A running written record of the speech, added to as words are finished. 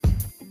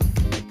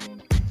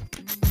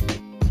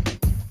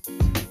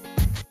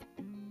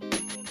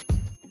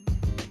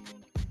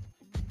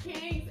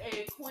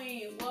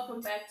queens,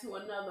 welcome back to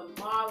another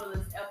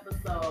marvelous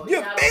episode.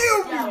 You feel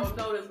me? Y'all don't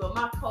know this, but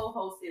my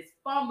co-host is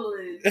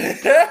fumbling.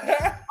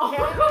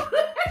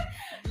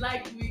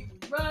 Like we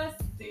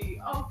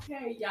rusty.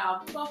 Okay,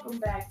 y'all, welcome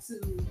back to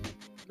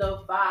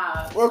the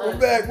vibe.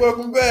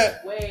 Welcome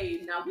back.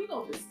 Wait, now we're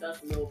going to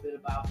discuss a little bit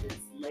about this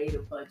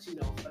later, but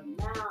for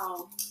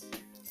now,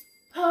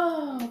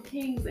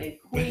 kings and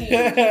queens.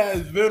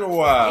 It's been a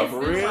while, It's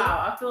for been real. a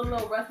while. I feel a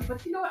little rusty,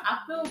 but you know what? I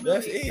feel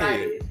really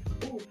excited.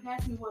 Ooh,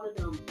 pass me one of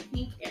them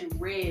pink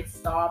and red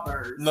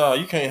Starbursts. No,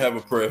 you can't have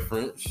a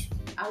preference.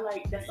 I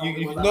like that's the You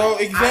only one. know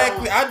like.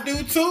 exactly. I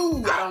do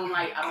too. I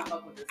don't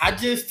fuck with this. I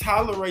just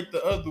tolerate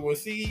the other one.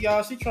 See,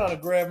 y'all, she trying to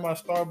grab my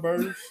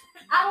Starburst.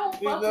 I don't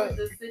fuck with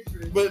the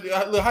citrus. But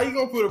look, how you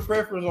gonna put a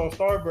preference on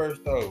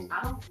Starburst though?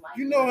 I don't like.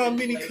 You know how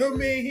many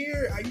come in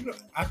here?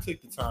 I took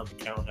the time to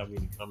count how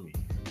many come in.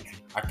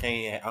 I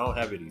don't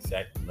have an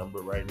exact number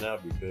right now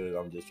because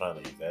I'm just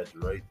trying to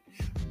exaggerate,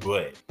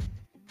 but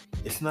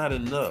it's not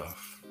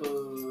enough.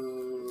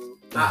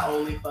 I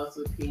only fuss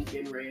with pink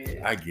and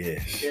red. I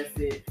guess. That's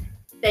it.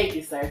 Thank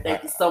you, sir.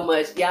 Thank you so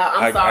much. Y'all,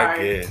 I'm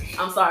sorry.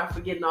 I'm sorry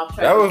for getting off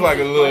track. That was like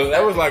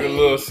a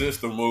little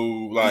sister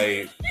move,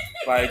 like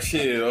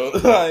chill.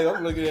 Like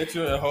I'm looking at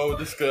you in a whole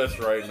disgust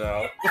right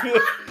now.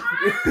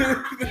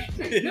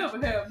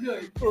 Never have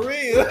nothing. For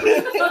real.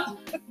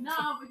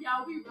 No, but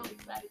y'all, we really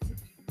excited to be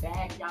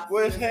back. Y'all,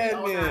 what's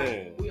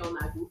happening? We on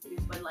that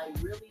goofiness, but like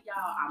really,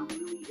 y'all, I'm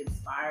really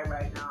inspired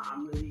right now.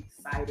 I'm really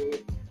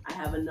excited. I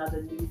have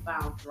another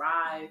newfound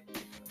drive,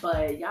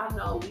 but y'all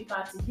know we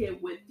about to hit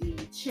with the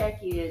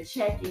check in.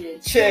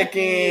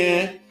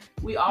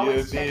 We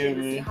always check in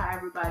to see how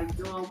everybody's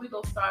doing. We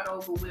gonna start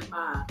over with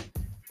my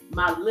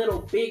little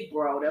big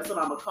bro. That's what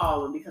I'm gonna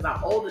call him because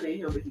I'm older than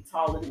him, but he's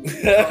taller than me.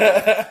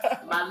 So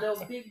my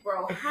little big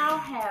bro, how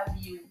have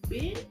you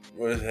been?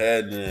 What's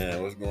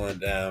happening? What's going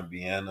down,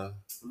 Vienna?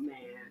 Man.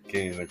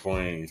 Kings and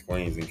queens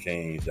and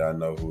kings. Y'all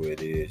know who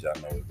it is. Y'all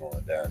know what's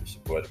going down. It's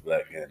your boy, the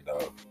Black Hand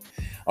Dog.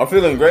 I'm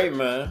feeling great,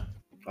 man.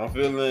 I'm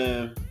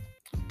feeling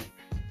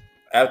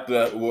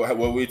after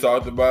what we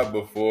talked about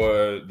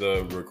before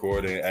the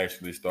recording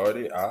actually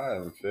started. I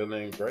am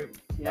feeling great.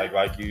 Yeah.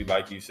 Like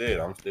you said,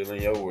 I'm still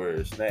in your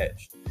words,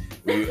 snatched.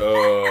 It's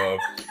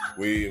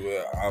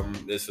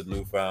a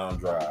newfound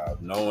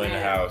drive, knowing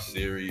how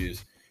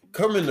serious.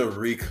 Coming to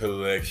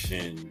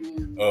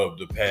recollection of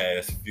the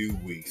past few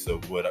weeks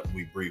of what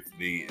we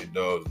briefly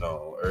indulged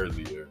on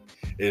earlier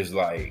is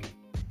like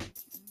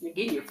you're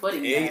getting your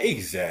footing back.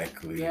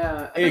 Exactly.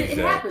 Yeah. It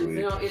happens.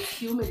 It's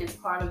human. It's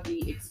part of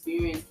the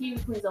experience.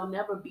 Kings, please don't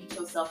never beat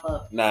yourself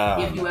up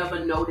if you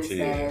ever notice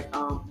that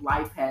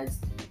life has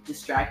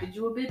distracted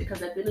you a bit,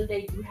 because at the end of the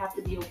day, you have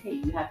to be okay.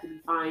 You have to be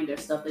fine.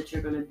 There's stuff that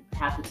you're going to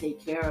have to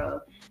take care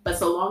of. But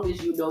so long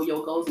as you know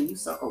your goals and you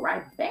circle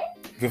right back.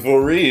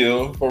 For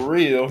real.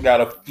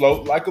 Gotta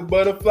float like a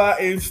butterfly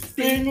and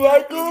sting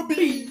like a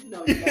bee.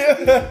 No, you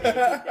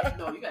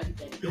gotta get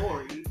that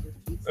Dory.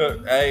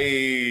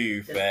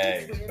 Hey,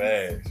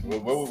 facts.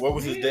 What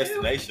was his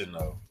destination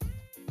though?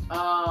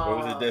 What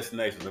was his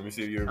destination? Let me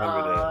see if you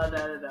remember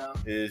that. No.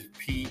 It's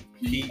P.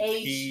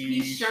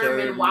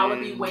 Sherman,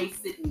 Wallaby Way,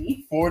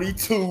 Sydney.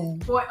 42.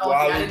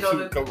 I didn't know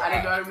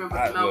I remember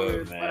the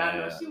numbers, but I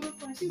know she was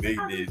Big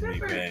like, Disney,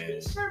 man.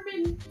 P.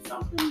 Sherman,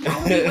 something,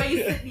 Wallaby Way,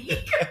 Sydney.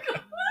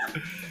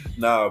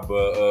 Nah,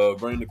 but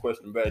bring the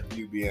question back to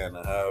you,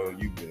 Bianna. How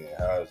have you been?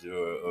 How's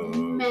your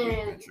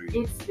man?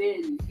 It's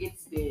been.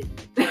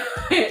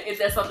 Is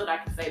that something I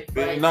can say?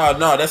 No,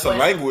 that's a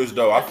language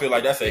though. I feel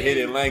like that's a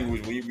hidden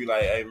language when you be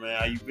like, "Hey man,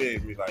 how you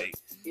been?" Be like,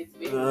 "It's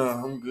been.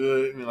 I'm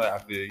good." Be like, "I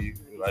feel you."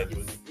 Like,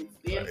 it's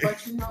been.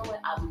 But you know what?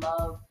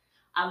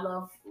 I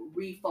love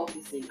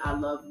refocusing. I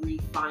love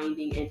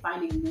refinding and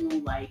finding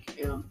new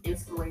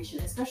inspiration,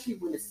 especially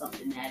when it's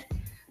something that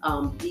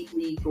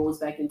deeply goes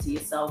back into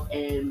yourself.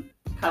 And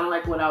kind of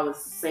like what I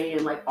was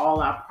saying, like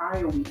all our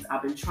prior weeks,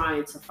 I've been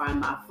trying to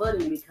find my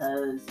footing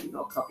because,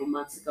 a couple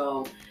months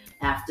ago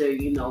after,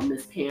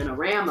 Miss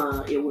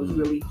Panorama, it was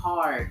really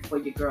hard for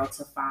your girl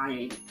to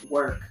find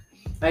work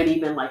and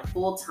even like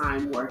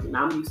full-time work. And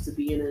I'm used to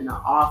being in an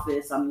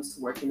office. I'm used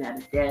to working at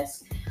a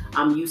desk.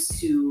 I'm used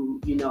to,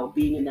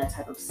 being in that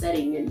type of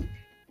setting and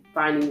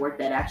finding work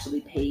that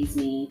actually pays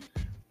me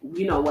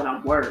what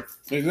I'm worth.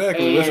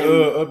 Exactly. Let's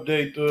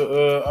update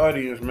the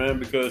audience, man,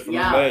 because from the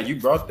last, you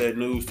brought that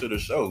news to the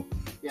show.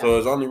 Yeah. So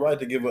it's only right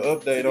to give an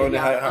update on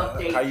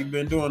it. How you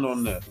been doing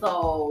on that?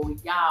 So,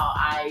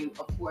 I,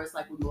 of course,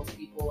 like with most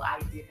people, I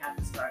did have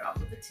to start off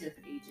with a temp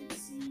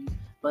agency,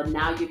 but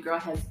now your girl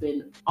has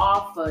been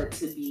offered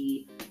to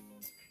be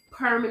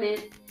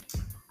permanent.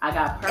 I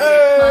got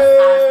permanent,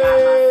 plus I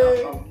got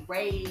myself a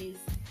raise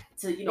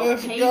to, pay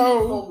me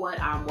for what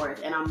I'm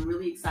worth. And I'm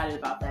really excited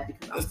about that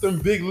because that's them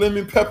big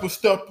lemon pepper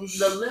steppers.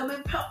 The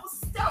lemon pepper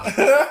steppers.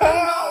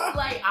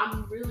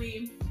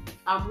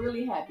 I'm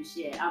really happy,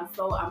 shit. I'm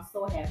so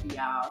happy,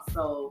 y'all.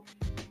 So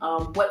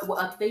what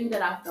a thing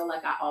that I feel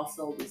like I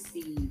also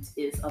received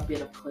is a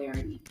bit of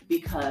clarity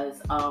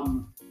because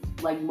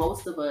like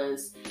most of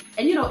us,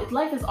 and you know,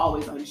 life is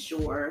always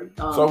unsure.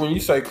 So when you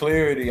say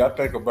clarity, I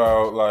think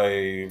about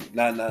like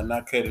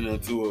not cutting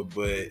into it,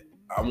 but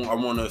I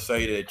want to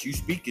say that you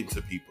speaking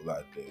to people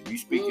out there. You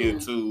speaking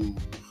to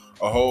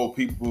a whole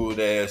people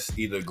that's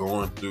either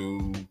going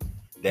through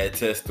that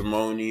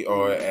testimony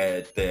or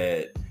at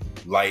that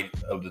light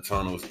of the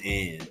tunnel's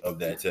end of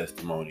that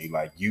testimony.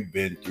 Like you've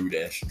been through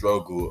that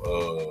struggle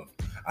of,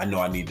 I know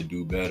I need to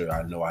do better.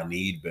 I know I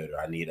need better.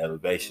 I need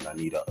elevation. I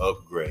need an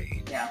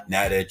upgrade. Yeah.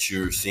 Now that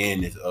you're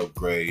seeing this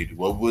upgrade,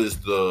 what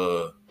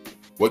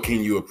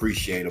can you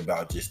appreciate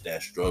about just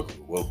that struggle?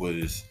 What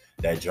was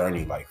that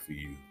journey like for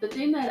you?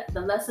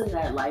 The lesson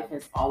that life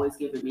has always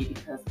given me,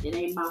 because it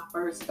ain't my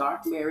first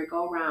dark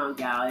merry-go-round,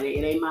 gal. It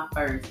ain't my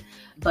first.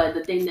 But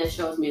the thing that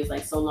shows me is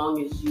like, so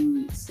long as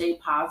you stay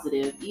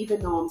positive,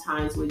 even though in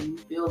times when you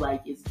feel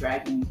like it's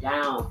dragging you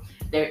down,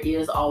 there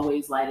is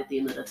always light at the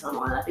end of the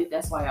tunnel. And I think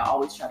that's why I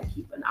always try to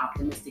keep an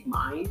optimistic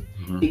mind,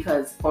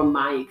 because from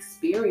my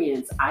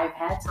experience, I've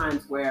had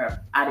times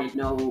where I didn't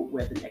know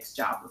where the next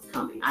job was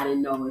coming. I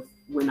didn't know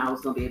when I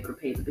was going to be able to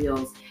pay the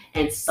bills,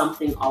 and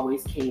something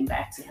always came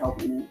back to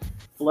help me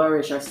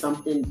flourish, or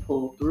something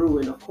pulled through.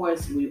 And of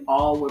course, we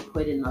all were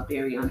put in a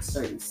very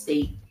uncertain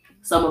state.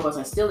 Some of us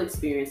are still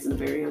experiencing a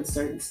very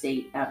uncertain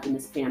state after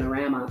this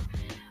panorama.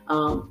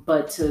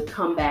 But to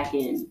come back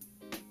in,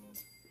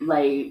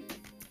 like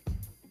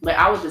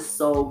I was just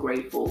so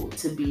grateful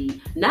to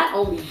be not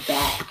only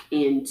back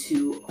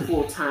into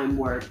full-time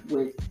work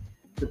with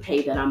the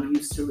pay that I'm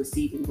used to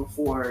receiving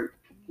before,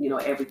 you know,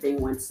 everything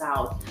went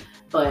south,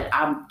 but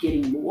I'm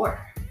getting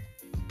more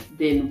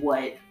than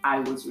what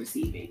I was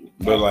receiving.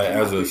 But like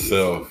as a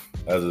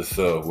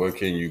self, where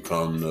can you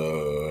come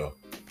to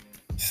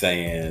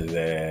saying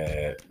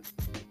that,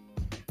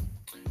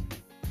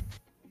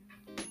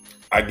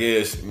 I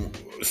guess,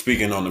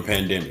 speaking on the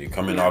pandemic,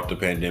 coming off the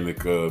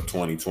pandemic of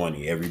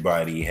 2020,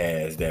 everybody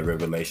has that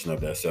revelation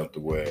of that self to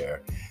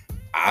where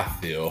I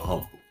feel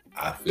humble.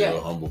 I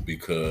feel humble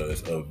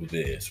because of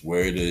this.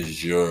 Where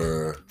does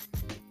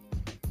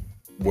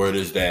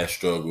that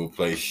struggle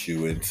place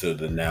you into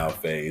the now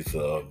phase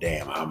of,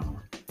 damn,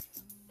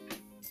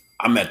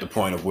 I'm at the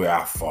point of where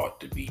I fought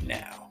to be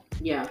now.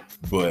 Yeah.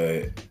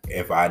 But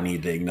if I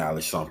need to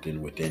acknowledge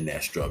something within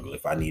that struggle,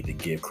 if I need to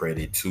give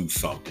credit to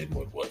something,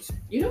 what was it?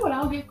 You know what?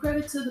 I'll give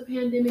credit to the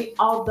pandemic,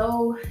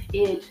 although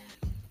the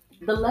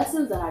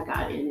lessons that I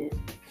got in it,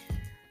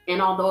 and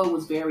although it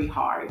was very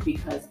hard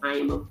because I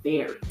am a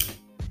very,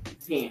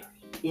 very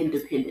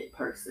independent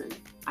person.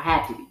 I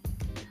had to be.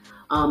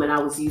 And I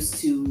was used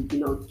to, you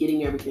know,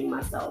 getting everything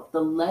myself. The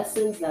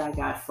lessons that I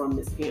got from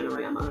this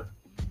panorama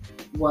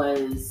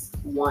was,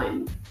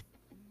 one,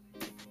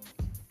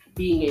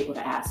 being able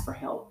to ask for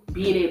help,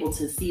 being able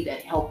to see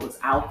that help was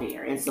out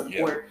there and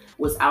support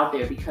was out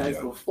there, because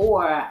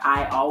before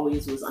I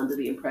always was under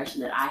the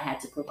impression that I had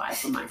to provide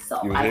for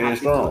myself. You were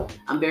headstrong.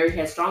 I'm very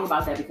headstrong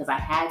about that because I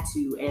had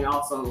to, and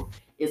also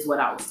it's what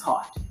I was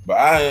taught. But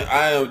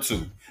I am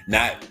too.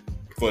 Not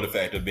for the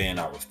fact of being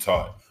I was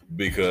taught,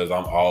 because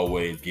I'm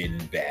always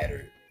getting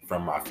battered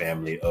from my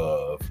family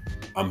of,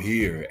 I'm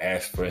here,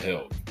 ask for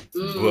help.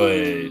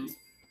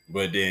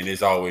 But then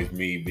it's always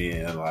me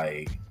being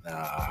like, nah,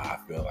 I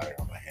feel like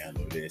I'm gonna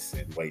handle this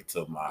and wait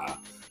till my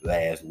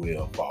last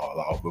wheel fall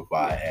off before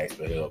I ask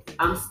for help.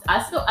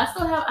 I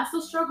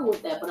still struggle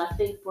with that, but I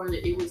think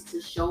it was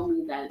to show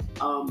me that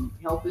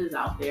help is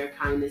out there,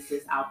 kindness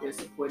is out there,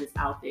 support is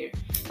out there.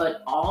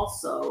 But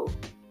also,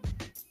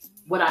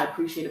 what I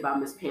appreciate about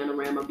Miss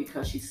Panorama,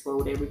 because she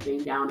slowed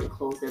everything down and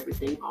closed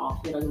everything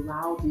off, it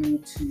allowed me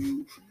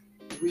to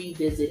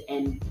revisit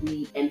and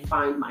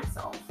find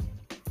myself.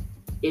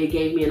 It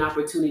gave me an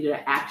opportunity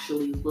to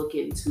actually look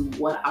into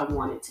what I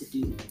wanted to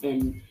do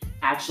and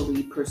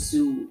actually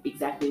pursue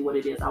exactly what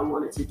it is I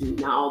wanted to do.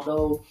 Now,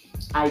 although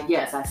I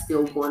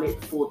still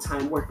wanted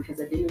full-time work, because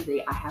at the end of the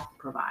day, I have to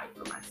provide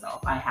for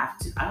myself. I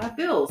have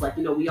bills. Like,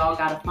 you know, we all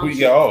got to function.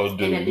 We all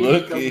do. And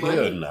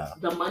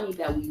the money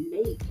that we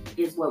make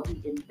is what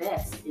we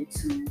invest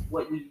into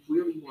what we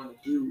really want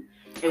to do.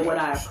 And what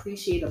I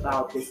appreciate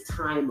about this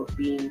time of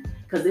being,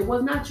 because it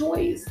was not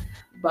choice,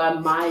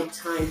 but my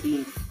time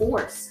being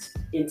forced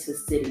into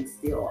sitting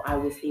still, I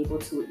was able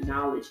to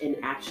acknowledge and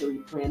actually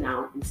plan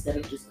out, instead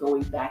of just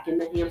going back in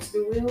the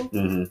hamster wheel.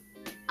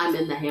 I'm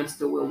in the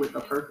hamster wheel with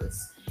a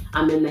purpose.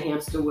 I'm in the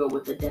hamster wheel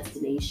with a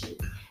destination.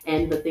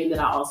 And the thing that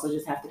I also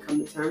just have to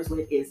come to terms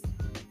with is,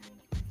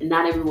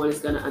 not everyone is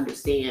going to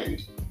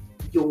understand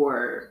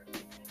your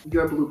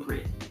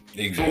blueprint.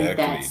 Exactly. And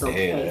that's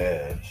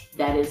okay.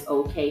 That is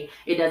okay.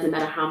 It doesn't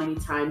matter how many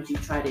times you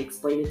try to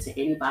explain it to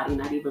anybody,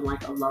 not even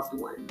like a loved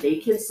one. They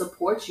can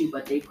support you,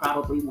 but they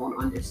probably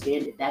won't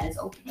understand it. That is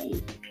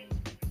okay.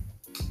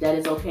 That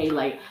is okay.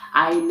 Like,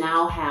 I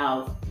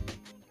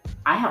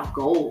have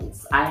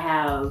goals.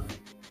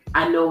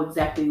 I know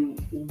exactly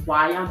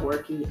why I'm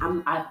working.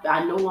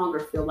 I no longer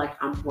feel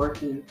like I'm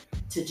working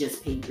to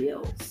just pay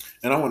bills.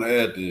 And I want to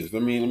add this.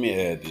 Let me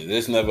add this.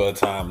 There's never a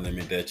time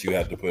limit that you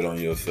have to put on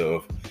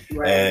yourself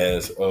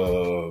as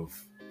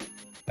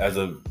as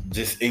a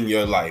just in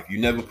your life. You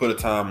never put a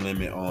time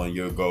limit on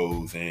your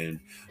goals and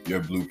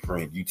your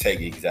blueprint. You take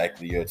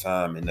exactly your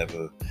time and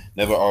never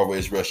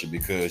always rush it,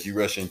 because you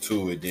rush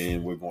into it,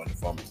 then we're going to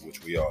fumble,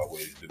 which we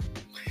always do.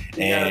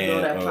 You gotta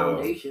build that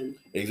foundation.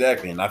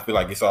 Exactly, and I feel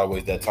like it's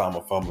always that time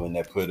of fumbling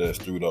that put us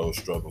through those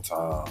struggle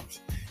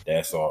times.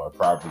 That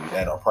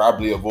are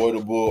probably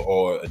avoidable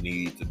or a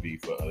need to be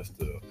for us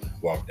to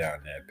walk down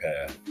that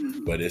path.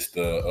 Mm-hmm. But it's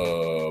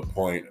the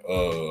point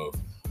of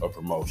a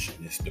promotion.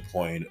 It's the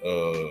point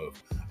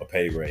of a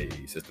pay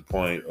raise. It's the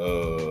point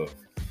of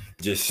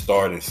just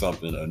starting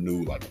something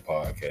anew, like a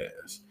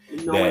podcast.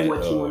 Knowing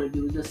what you want to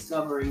do,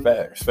 discovering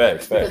facts.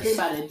 Because think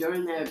about it,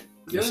 during that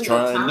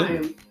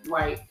time,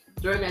 right?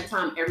 During that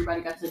time,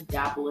 everybody got to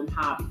dabble in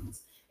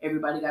hobbies.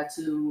 Everybody got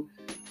to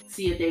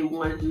see if they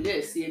want to do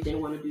this, see if they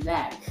want to do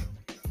that.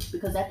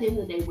 Because at the end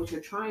of the day, what you're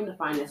trying to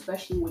find,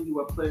 especially when you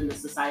were put in a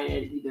society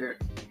that either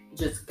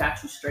just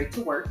got you straight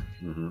to work,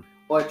 mm-hmm.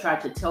 or tried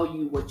to tell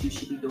you what you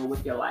should be doing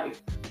with your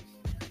life,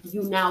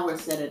 you now were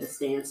set at a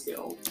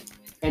standstill.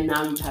 And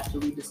now you have to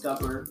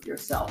rediscover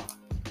yourself.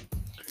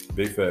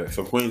 Big fact.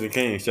 So Queens and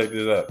Kings, check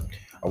this out.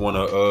 I want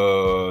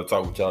to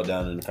talk with y'all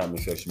down in the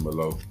comment section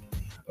below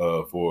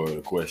for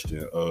the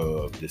question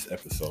of this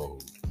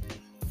episode.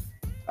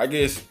 I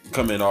guess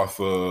coming off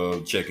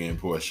of check-in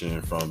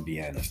portion from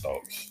Deanna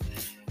Stokes.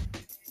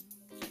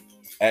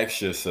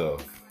 Ask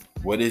yourself,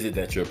 what is it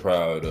that you're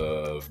proud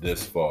of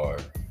this far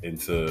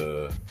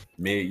into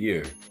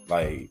mid-year?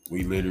 Like,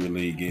 we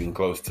literally getting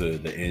close to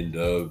the end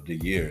of the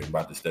year and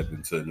about to step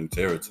into new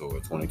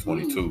territory,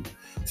 2022.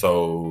 Mm-hmm.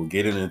 So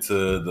getting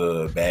into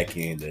the back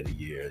end of the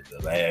year,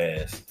 the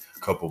last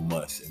couple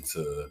months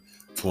into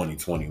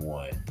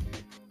 2021.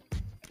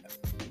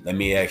 Let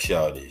me ask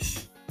y'all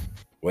this.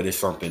 What is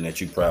something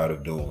that you're proud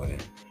of doing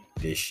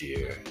this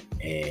year?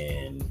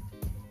 And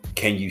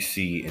can you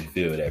see and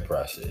feel that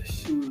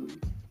process? Mm.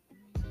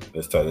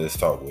 Let's talk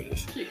with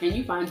us. Can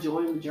you find joy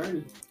in the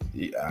journey?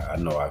 Yeah, I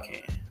know I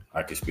can.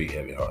 I can speak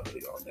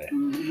heavy-heartedly on that.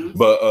 Mm-hmm.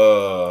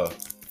 But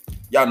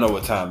y'all know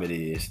what time it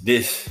is.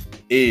 This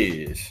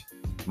is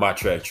my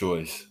track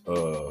choice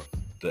of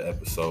the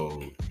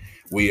episode.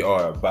 We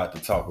are about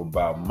to talk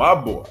about my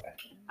boy.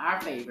 Our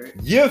favorite.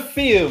 You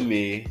feel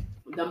me?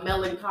 The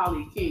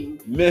melancholy king.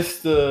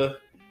 Mr.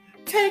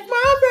 Take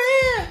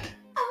My Breath.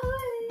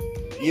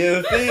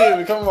 You feel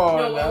me? Come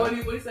on now. What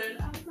he said?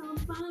 I saw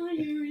fire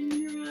in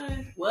your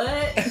eyes. What?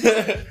 I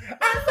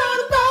saw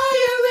the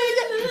fire in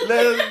your eyes.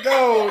 Let's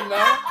go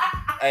now.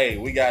 Hey,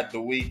 we got The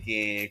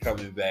Weeknd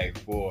coming back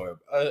for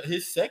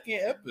his second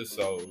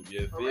episode.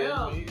 You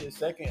feel me? His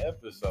second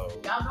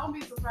episode. Y'all don't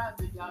be surprised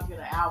if y'all get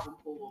an album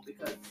pull,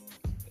 because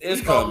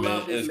it's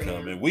coming. It's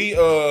coming. We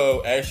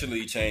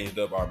actually changed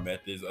up our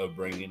methods of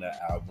bringing an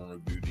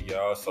album review to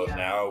y'all. So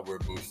now we're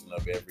boosting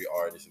up every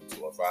artist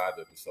into a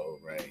 5-episode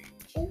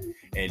range,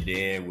 and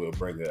then we'll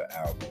bring an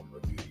album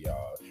review to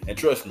y'all. And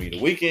trust me, The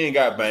Weeknd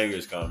got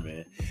bangers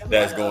coming.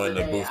 That's going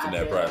to boost in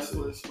that process. I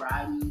was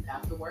riding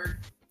after work,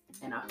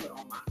 and I put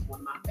on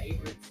one of my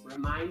favorites,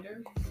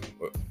 Reminder.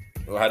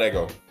 Well, how'd that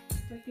go?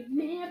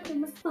 Put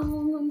my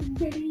phone on the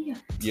radio.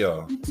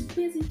 Yeah. I'm too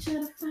busy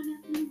trying to find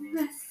out the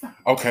rest.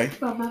 Okay.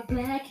 But my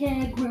black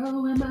hair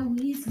grow and my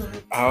weed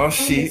smoke. Oh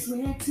shit.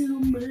 And I swear too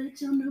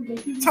much on the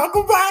radio. Talk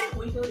about it.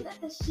 We gon'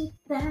 let that shit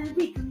die.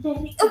 We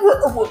gon' let it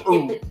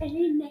go. If it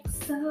ain't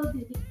next, so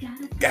then it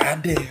gotta go.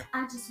 Goddamn.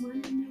 I just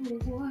want a new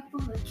award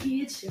for a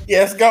kid show.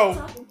 Yes, go.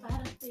 Talking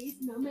about a face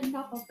numbing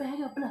off a bag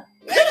of blood.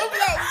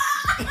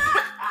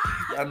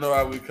 Y'all know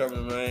how we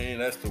coming, man.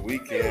 That's The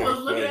Weeknd. He was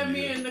looking at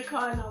me in the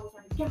car, and I was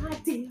like,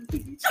 goddamn,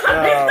 bitch.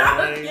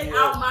 Get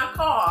out my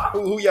car.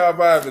 Who y'all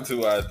vibing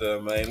to out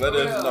there, man? Let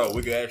us know.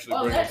 We can actually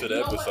bring it to the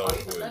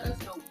episode. Let us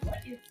know, what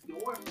is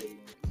your favorite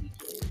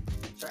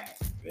Weeknd track?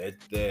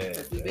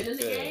 That's you've been in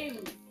the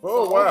game.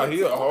 Oh, wow.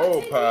 He a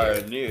whole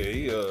pioneer.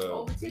 He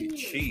big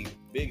chief,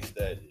 big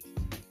status.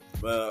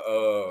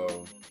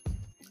 Well,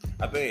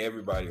 I think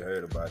everybody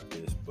heard about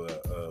this,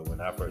 but when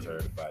I first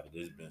heard about it,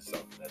 it's been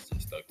something that's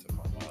just stuck to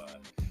my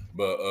mind.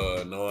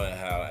 But knowing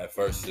how at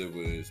first it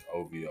was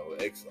OVO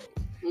XO,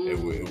 it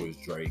was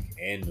Drake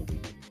and The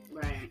Weeknd,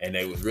 right? And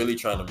they was really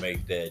trying to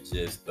make that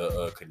just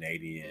the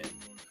Canadian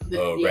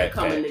rap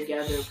coming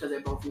together, because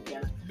they're both from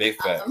Canada. Big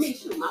facts. I mean,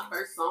 shoot, my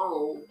first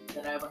song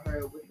that I ever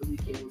heard with The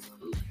Weeknd was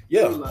Crew.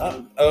 Yeah,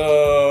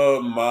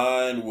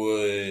 mine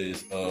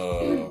was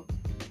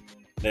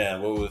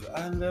what was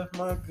I left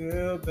my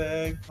girl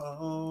back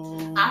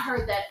home. I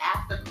heard that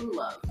after Crew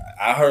Love.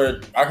 I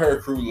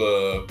heard Crew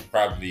Love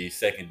probably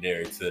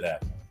secondary to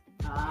that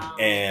one.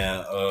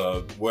 And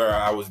where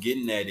I was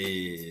getting at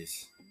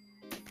is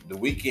The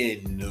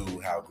Weeknd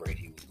knew how great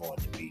he was going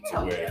to be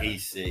to where he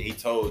said, he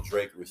told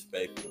Drake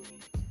respectfully,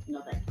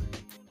 no thank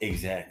you.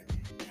 Exactly.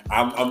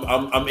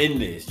 I'm in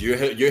this.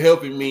 You're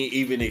helping me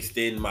even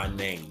extend my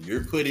name.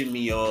 You're putting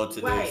me on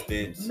to the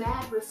extent.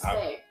 Mad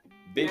respect.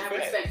 Big Mad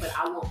respect, but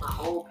I want my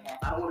own path.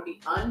 I don't want to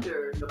be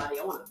under nobody.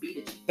 I want to be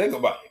the chief. Think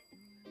about it.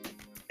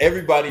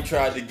 Everybody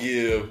tried to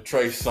give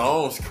Trey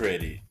Songz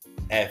credit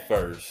at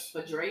first.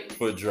 For Drake?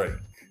 For Drake.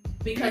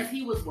 because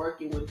he was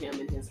working with him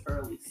in his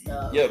early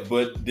stuff. Yeah,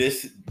 but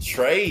this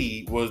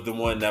Trey was the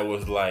one that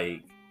was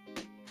like,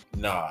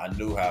 nah, I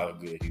knew how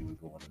good he was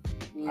going to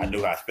be. I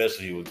knew how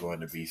special he was going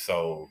to be,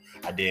 so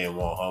I didn't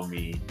want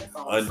homie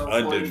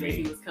under me. That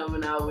he was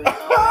coming out with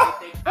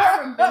I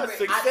remember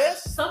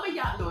Success. Some of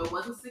y'all know it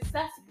wasn't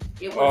Success.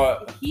 It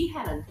was he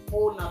had a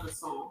whole nother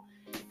song.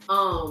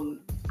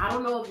 I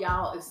don't know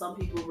if some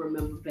people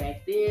remember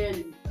back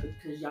then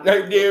because y'all.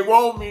 They did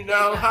want me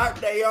now. Hot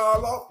they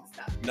all off.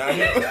 No.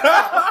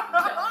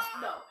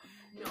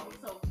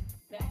 So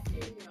back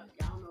then,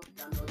 y'all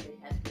know they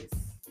had this.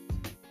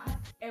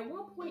 At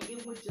one point,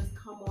 it would just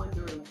come on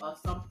during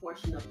some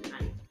portion of the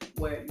night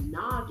where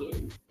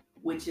Noggin,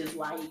 which is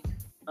like,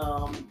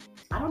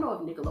 I don't know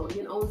if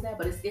Nickelodeon owns that,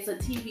 but it's a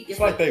TV. It's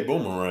like their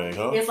Boomerang,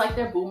 huh? It's like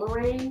their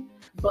Boomerang,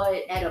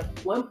 but at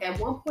one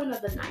point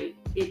of the night,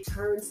 it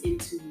turns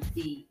into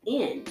the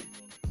end.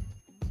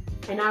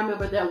 And I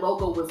remember their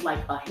logo was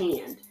like a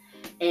hand,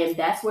 and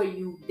that's where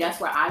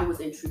I was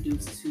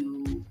introduced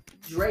to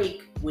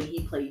Drake when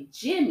he played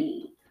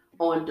Jimmy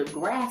on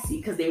Degrassi,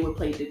 because they would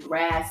play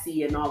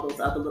Degrassi and all those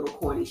other little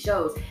corny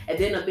shows. And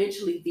then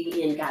eventually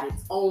The End got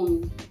its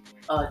own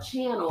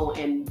channel,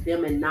 and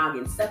them and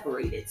Noggin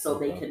separated so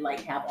they could like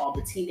have all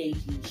the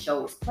teenage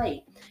shows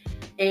play.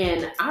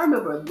 And I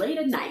remember late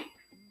at night,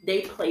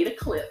 they played a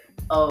clip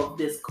of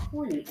this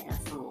corny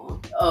ass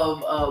song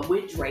of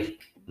with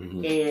Drake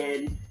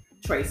and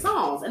Trey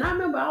Songz. And I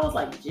remember I was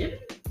like, Jimmy?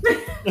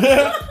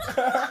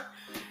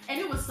 And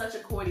it was such a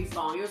corny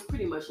song. It was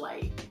pretty much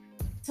like,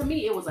 to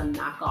me, it was a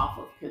knockoff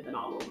of Pimpin'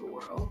 All Over the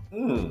World.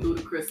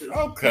 Ludacris is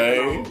okay.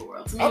 All Over the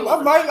World. To me,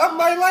 I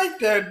might like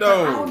that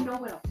though. I don't know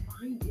where to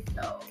find it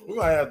though. We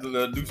might have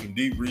to do some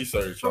deep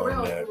research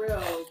on that. For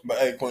real. But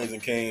hey, Queens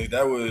and Kings,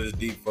 that was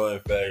deep fun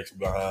facts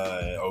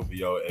behind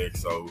OVO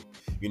XO.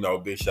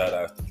 Big shout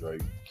outs to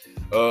Drake.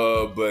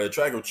 But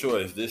track of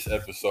choice, this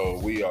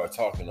episode we are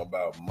talking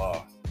about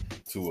Moth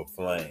to a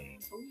Flame.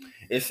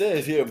 It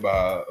says here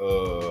by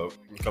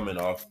coming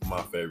off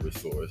my favorite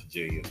source,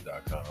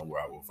 Genius.com,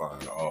 where I will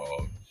find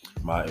all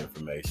my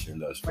information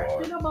thus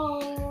far.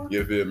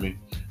 You feel me?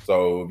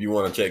 So if you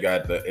want to check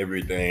out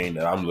everything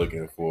that I'm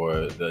looking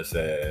for that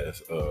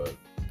says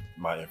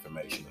my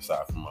information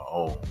aside from my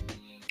own,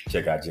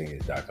 check out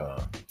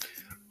Genius.com.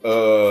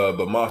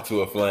 But Moth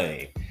to a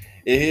Flame.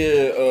 It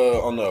here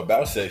on the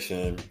About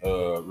section,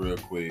 real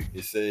quick,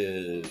 it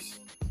says...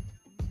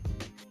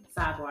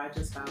 Sidebar, I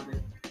just found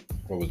it.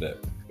 What was that?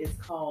 It's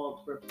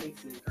called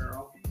Replacement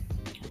Girl.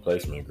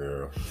 Replacement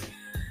Girl.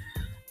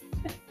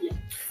 Yeah.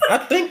 I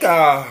think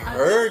I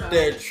heard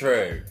that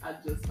track. I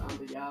just found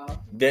it,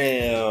 y'all.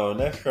 Damn,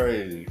 that's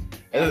crazy.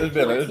 It's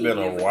been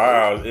a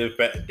while. Damn.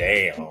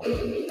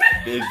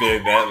 It's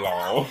been that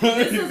long.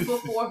 This is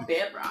before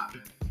Bedrock.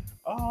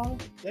 Oh,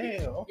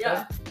 damn. Okay.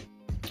 Yeah.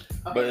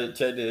 Okay. But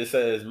check this. It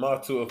says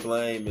Moth to a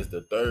Flame is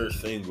the third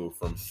single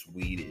from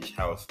Swedish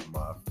House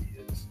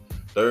Mafia's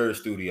third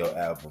studio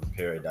album,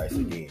 Paradise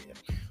Again.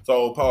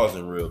 So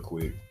pausing real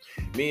quick.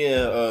 Me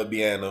and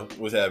Bianna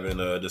was having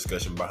a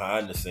discussion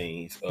behind the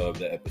scenes of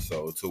the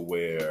episode to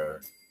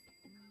where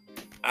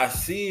I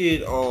see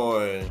it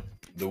on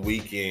The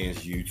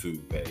Weeknd's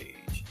YouTube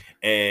page.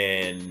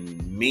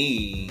 And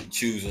me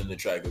choosing the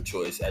track of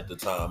choice at the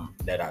time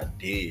that I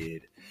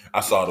did,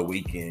 I saw The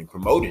Weeknd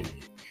promoting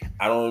it.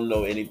 I don't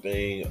know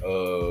anything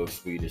of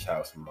Swedish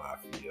House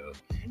Mafia.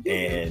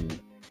 And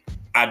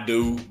I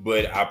do,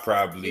 but I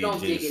probably you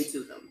don't dig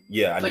into them.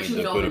 Yeah, I need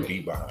to put a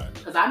beat behind it.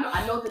 Because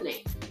I know the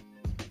name.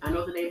 I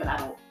know the name, but I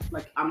don't,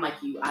 I'm like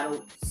you, I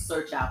don't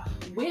search out.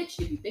 Which,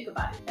 if you think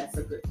about it, that's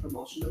a good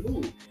promotional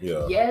move.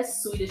 Yeah.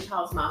 Yes, Swedish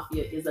House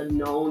Mafia is a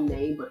known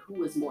name, but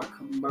who is more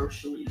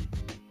commercially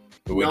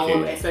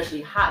known,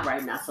 especially hot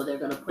right now? So they're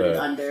going to put it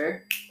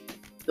under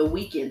The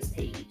Weeknd's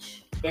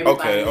page.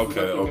 Okay.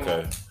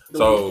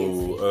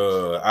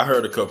 So I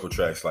heard a couple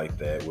tracks like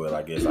that. Well,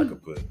 I guess I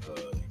could put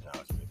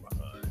acknowledgement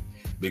behind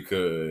it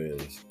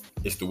because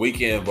it's The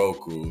Weeknd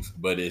vocals,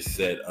 but it's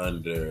set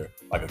under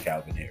like a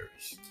Calvin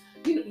Harris.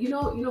 You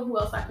know who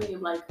else I can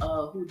give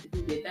who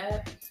did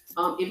that?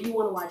 If you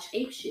want to watch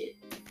Ape Shit,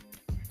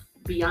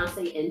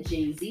 Beyonce and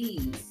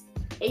Jay-Z's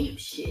Ape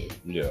Shit.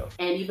 Yeah.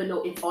 And even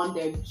though it's on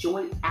their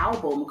joint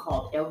album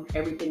called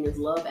Everything Is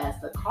Love as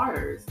the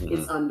Carters,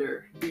 it's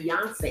under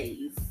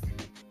Beyonce's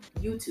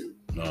YouTube.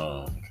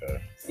 Oh,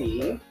 okay.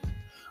 See?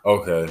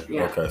 Okay.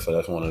 Yeah. Okay, so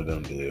that's one of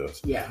them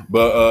deals. Yeah.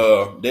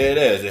 But there it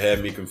is. It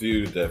had me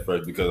confused at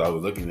first because I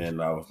was looking at it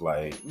and I was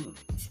like,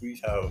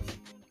 Sweet House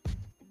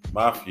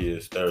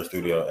Mafia's third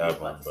studio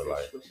album, but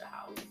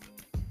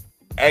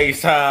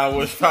A-Time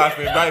was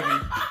popping, baby.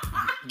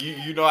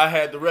 You know I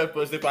had the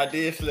reference if I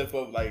did slip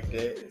up like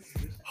that.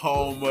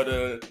 Home of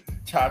the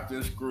Chopped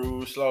and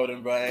Screw, Slowed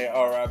and Bang,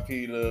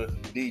 R.I.P. to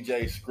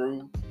DJ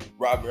Screw,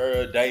 Robert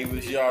Earl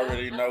Davis. You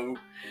already know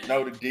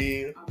the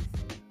deal.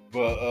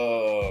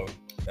 But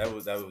that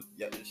was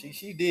yeah.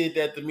 She did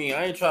that to me.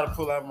 I ain't trying to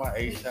pull out my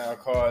A-Time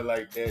card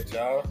like that,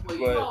 y'all. Well,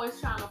 you always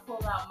trying to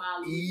pull out my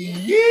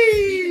Louisiana.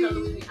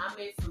 Yeah. I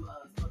made some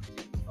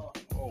chicken sauce.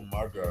 Oh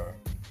my god.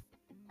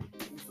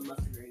 Some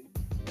mustard green.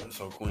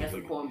 So Queens, That's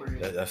some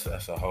cornbread. that's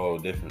a whole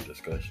different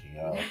discussion,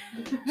 y'all.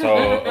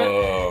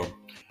 So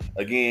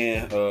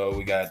again,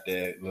 we got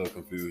that little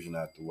confusion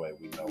out the way.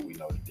 We know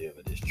the deal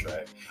of this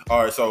track.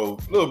 All right, so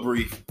little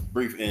brief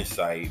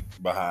insight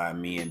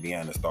behind me and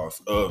Deanna's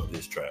thoughts of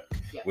this track.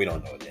 Yep. We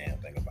don't know a damn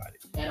thing about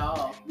it at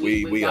all.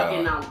 We y'all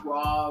getting our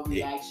raw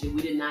reaction.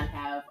 We did not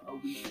have a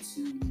week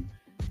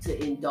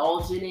to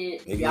indulge in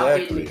it. Exactly. Y'all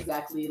getting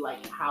exactly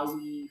like how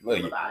we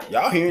feel about it.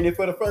 Y'all hearing it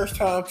for the first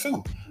time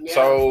too. Yeah,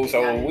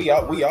 so we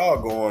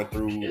all going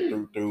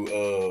through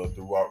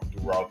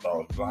raw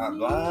thoughts. Blind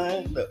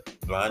leading the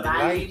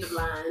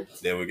blind.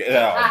 There we go.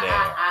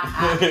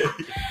 Oh, damn.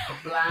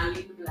 Blind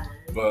leading the blind.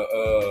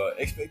 But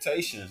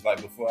expectations,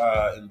 like before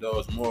I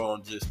indulge more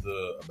on just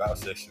the about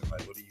section,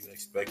 like what are you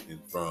expecting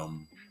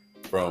from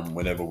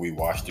whenever we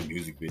watch the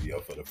music video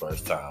for the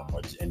first time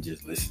and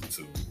just listen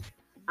to?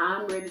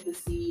 I'm ready to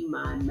see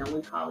my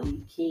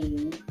melancholy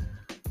king.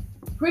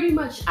 Pretty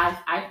much,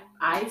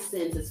 I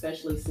sense,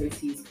 especially since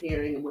he's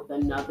pairing with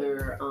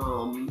another,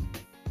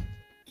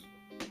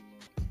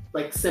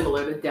 like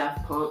similar to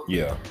Daft Punk.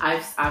 Yeah.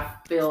 I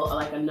feel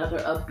like another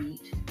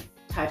upbeat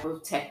type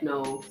of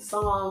techno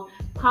song,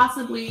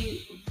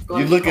 possibly.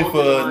 You looking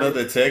for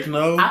another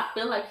techno? I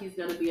feel like he's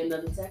gonna be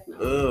another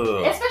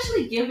techno,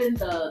 especially given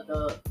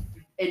the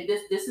and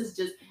this is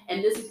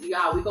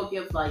y'all. We gonna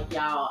give like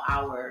y'all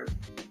our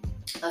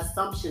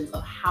assumptions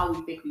of how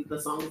we think the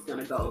song is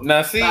gonna go.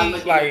 Now see,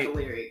 like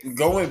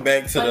going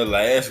back to the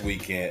last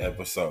weekend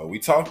episode, we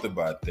talked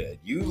about that.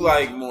 You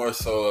like more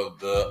so of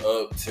the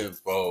up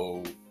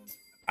tempo,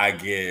 I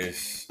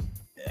guess.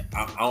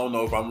 I don't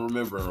know if I'm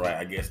remembering right.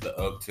 I guess the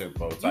up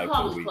tempo type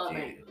of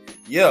weekend.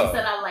 Yeah. He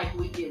said I like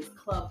weekends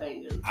club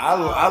bangers.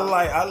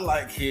 I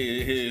like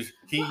his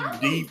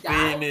deep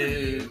in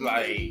his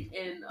like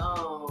and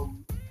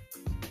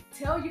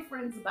tell your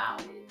friends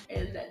about it.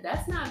 And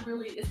that's not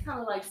really. It's kind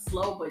of like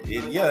slow, but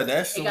it got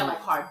like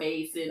hard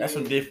bass in that's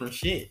some different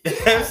shit.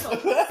 so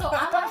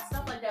I like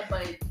stuff like that.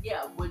 But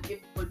yeah,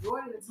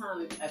 majority of the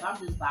time, if I'm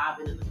just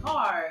vibing in the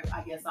car,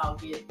 I guess I'll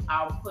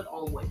put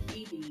on what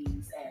he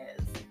deems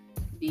as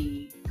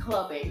the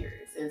club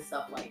bangers and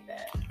stuff like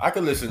that. I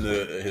could listen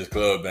to his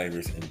club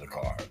bangers in the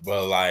car,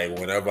 but like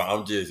whenever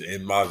I'm just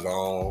in my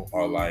zone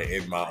or like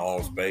in my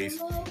own space,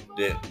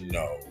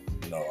 no,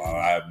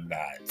 I'm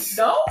not.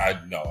 No?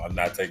 I'm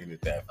not taking it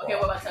that far. Okay,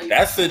 what about you?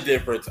 That's a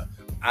difference.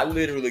 I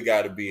literally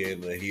got to be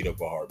in the heat of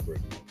a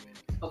heartbreak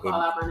moment. Oh, call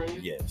out my name?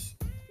 Yes.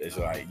 It's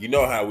like, you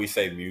know how we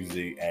say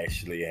music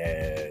actually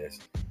there's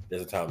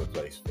a time and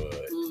place for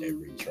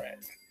every track.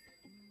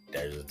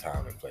 There's a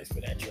time and place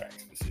for that track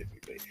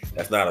specifically.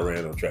 That's not a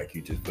random track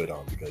you just put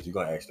on because you're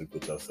going to actually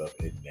put yourself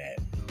in that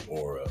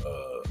or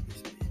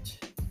this bitch.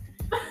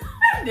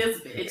 This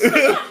bitch.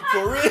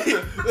 For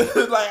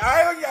real. Like,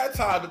 I ain't got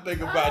time to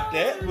think about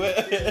that.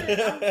 But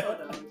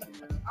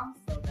I'm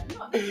so done.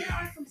 No, there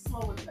are some slow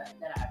ones that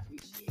I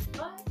appreciate.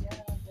 But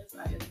yeah, that's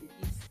right.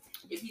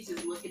 If he's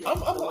just looking at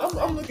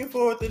I'm looking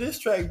forward to this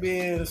track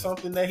being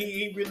something that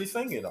he really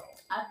singing on.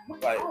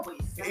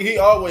 He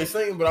always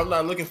singing, but I'm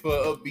not looking for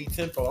an upbeat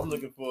tempo. I'm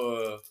looking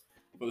for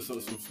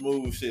some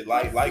smooth shit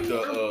like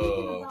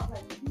the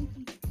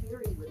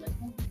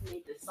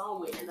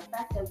song with, and the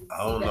fact that I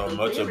don't know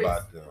much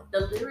about them.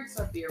 The lyrics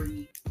are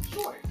very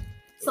short,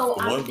 so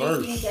I'm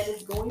thinking that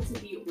it's going to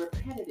be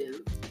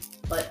repetitive,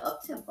 but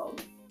up tempo.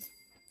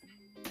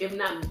 If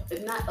not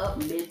up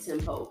mid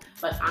tempo,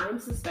 but I'm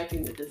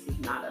suspecting that this is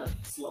not a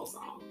slow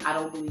song. I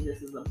don't believe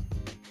this is a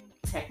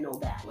techno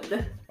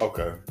ballad.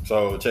 Okay,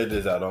 so check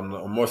this out.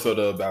 On more so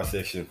the about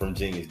section from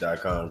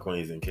Genius.com,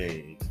 Queens and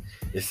Kings.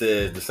 It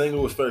says the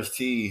single was first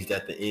teased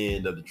at the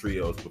end of the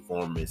trio's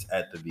performance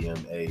at the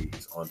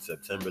VMAs on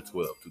September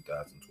 12,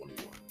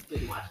 2021.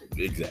 Didn't watch it.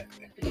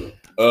 Exactly.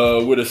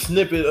 With a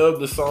snippet of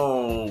the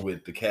song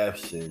with the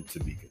caption "to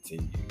be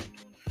continued."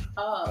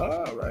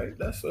 All right,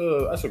 that's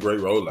a great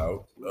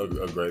rollout,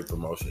 a great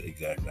promotion.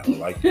 Exactly, I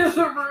like this.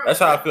 That's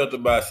how I felt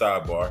about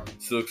Sidebar,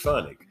 Silk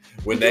Sonic.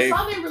 When they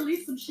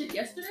released some shit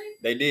yesterday.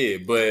 They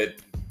did, but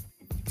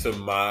to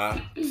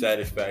my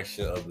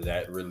satisfaction of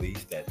that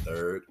release, that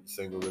third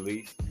single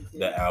release,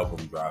 the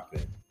album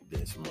dropping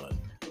this month.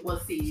 Well,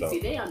 see,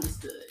 they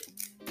understood.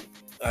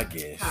 I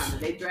guess. Kinda,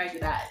 they dragged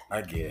it out.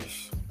 I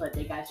guess. But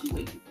they got you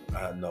waiting.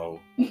 I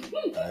know.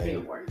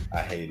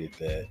 I hated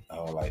that. I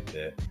don't like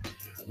that.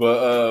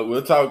 But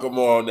we'll talk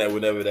more on that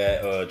whenever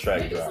that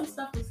track drops. Some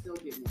stuff was still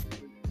getting.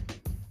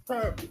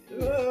 Probably.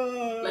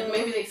 Like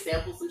maybe they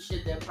sampled some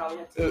shit that probably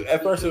have to.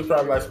 At first, it was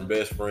probably like some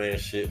best friend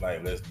shit,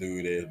 like let's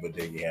do this, but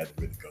then you had to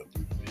really go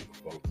through the big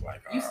folk.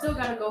 Like you still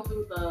got to go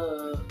through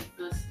the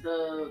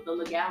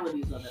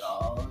legalities of it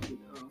all, you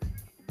know.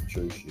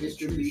 True shit.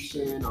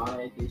 Distribution, all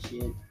that good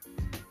shit.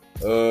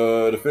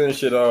 To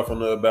finish it off on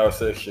the about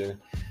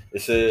section,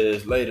 it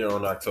says later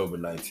on October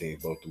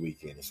 19th, both the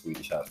weekend and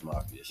Swedish House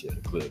Mafia shared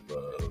a clip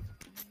of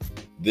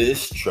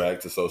this track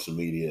to social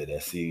media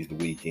that sees the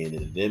weekend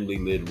in a dimly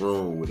lit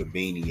room with a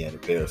beanie and a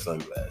pair of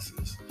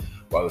sunglasses.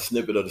 While a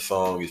snippet of the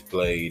song is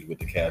played with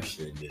the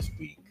caption "this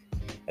week."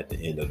 At the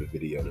end of the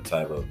video, the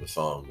title of the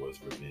song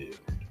was revealed.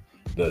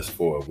 thus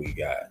far we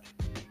got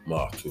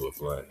Moth to a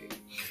Flame.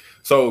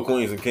 So,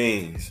 Queens and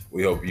Kings,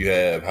 we hope you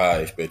have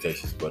high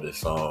expectations for this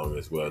song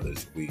as well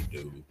as we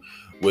do.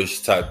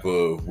 Which type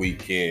of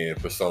weekend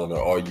persona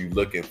are you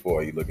looking for?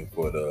 Are you looking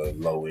for the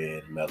low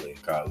end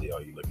melancholy?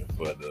 Are you looking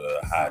for the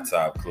high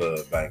top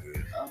club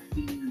banger?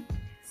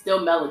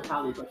 Still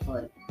melancholy but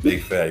fun.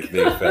 Big facts,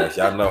 big facts.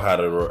 Y'all know how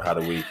the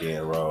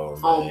weekend roll,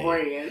 man. On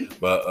brand.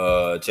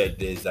 But check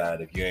this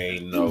out. If you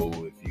ain't know,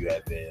 if you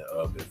have been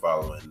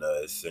following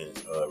us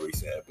since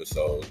recent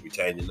episodes, we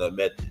changing up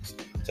methods,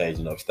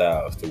 changing up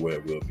styles to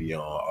where we'll be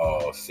on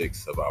all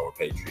 6 of our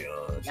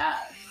Patreons. Yeah.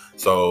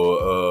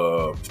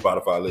 So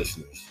Spotify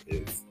listeners,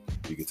 if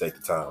you can take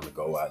the time to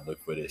go out and look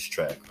for this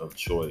track of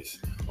choice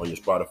on your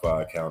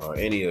Spotify account or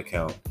any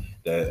account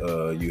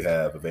that you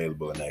have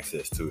available and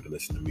access to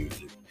listen to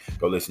music.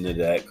 Go listen to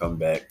that, come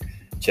back,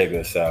 check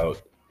us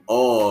out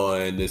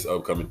on this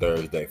upcoming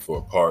Thursday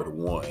for part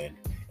 1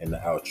 and the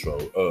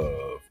outro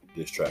of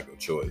this track of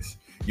choice.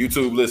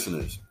 YouTube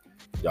listeners,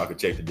 y'all can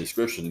check the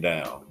description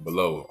down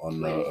below on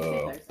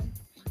the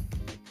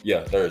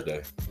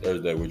Thursday.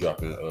 Thursday we're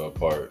dropping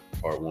part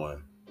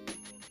 1.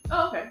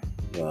 Oh, okay.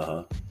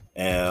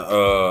 And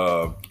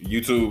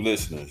YouTube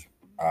listeners,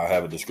 I'll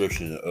have a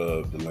description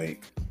of the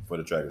link for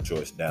the track of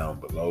choice down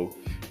below.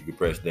 You can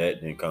press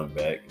that, then come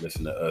back,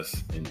 listen to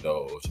us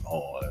indulge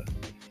on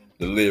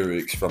the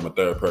lyrics from a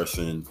third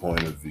person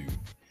point of view.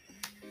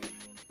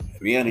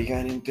 Rihanna, you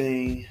got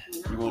anything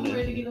you want to? I'm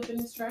ready to get up in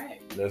this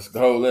track. Let's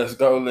go.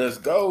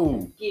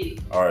 Get it.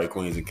 All right,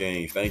 Queens and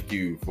Kings, thank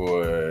you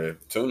for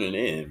tuning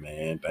in,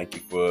 man. Thank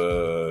you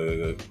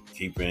for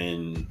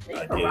keeping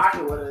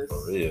rocking with us.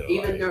 For real.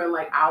 Even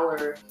during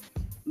our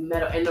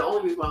metal, and the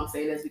only reason why I'm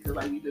saying this is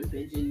because we've been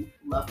binging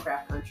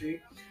Lovecraft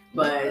Country.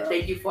 But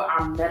thank you for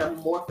our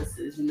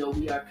metamorphosis.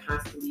 We are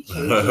constantly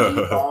changing,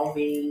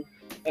 evolving,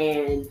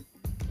 and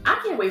I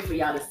can't wait for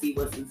y'all to see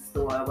what's in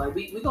store.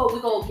 We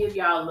gonna give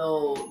y'all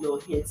little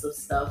hints of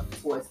stuff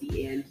towards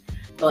the end,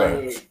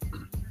 but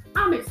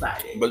I'm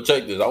excited. But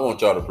check this, I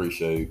want y'all to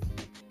appreciate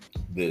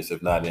this,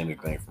 if not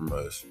anything from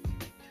us.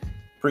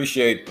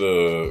 Appreciate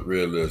the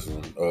realism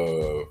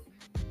of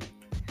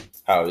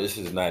how this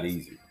is not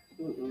easy.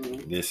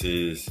 Mm-mm. This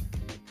is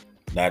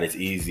not as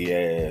easy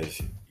as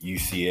you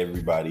see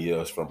everybody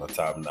else from a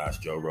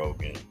top-notch Joe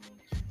Rogan.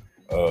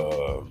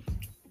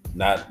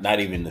 Not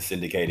even the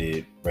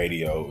syndicated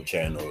radio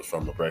channels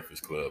from the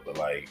Breakfast Club, but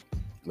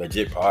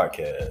legit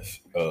podcast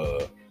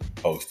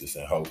hostess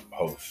and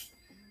hosts.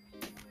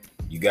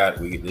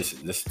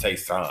 This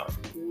takes time.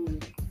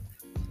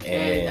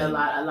 And a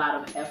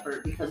lot of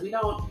effort because we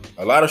don't.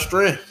 A lot of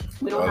strength.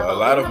 We don't have a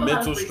lot of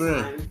mental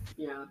strength.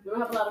 Yeah, we don't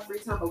have a lot of free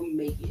time, but we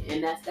make it,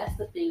 and that's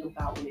the thing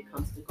about when it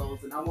comes to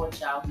goals. And I want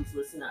y'all who's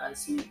listening to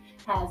us who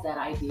has that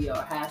idea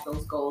or has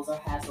those goals or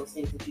has those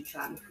things that you're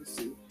trying to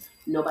pursue.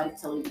 Nobody's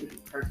telling you to be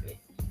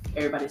perfect.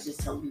 Everybody's just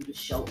telling you to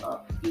show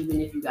up,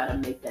 even if you got to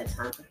make that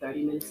time for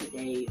 30 minutes a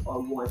day or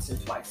once or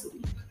twice a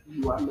week.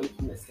 You are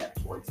making a step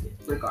towards it,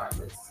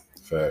 regardless.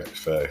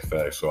 Facts.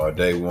 So our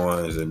day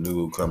ones and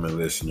new coming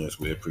listeners,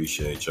 we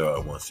appreciate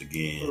y'all once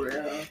again. For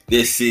real.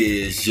 This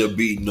is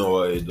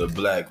Jabinoy, the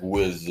Black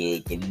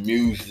Wizard, the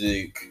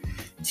music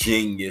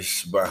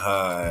genius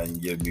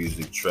behind your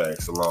music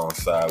tracks,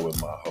 alongside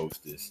with my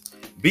hostess,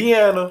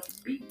 Bianna.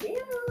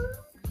 Bianna.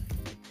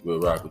 We'll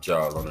rock with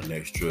y'all on the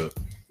next trip.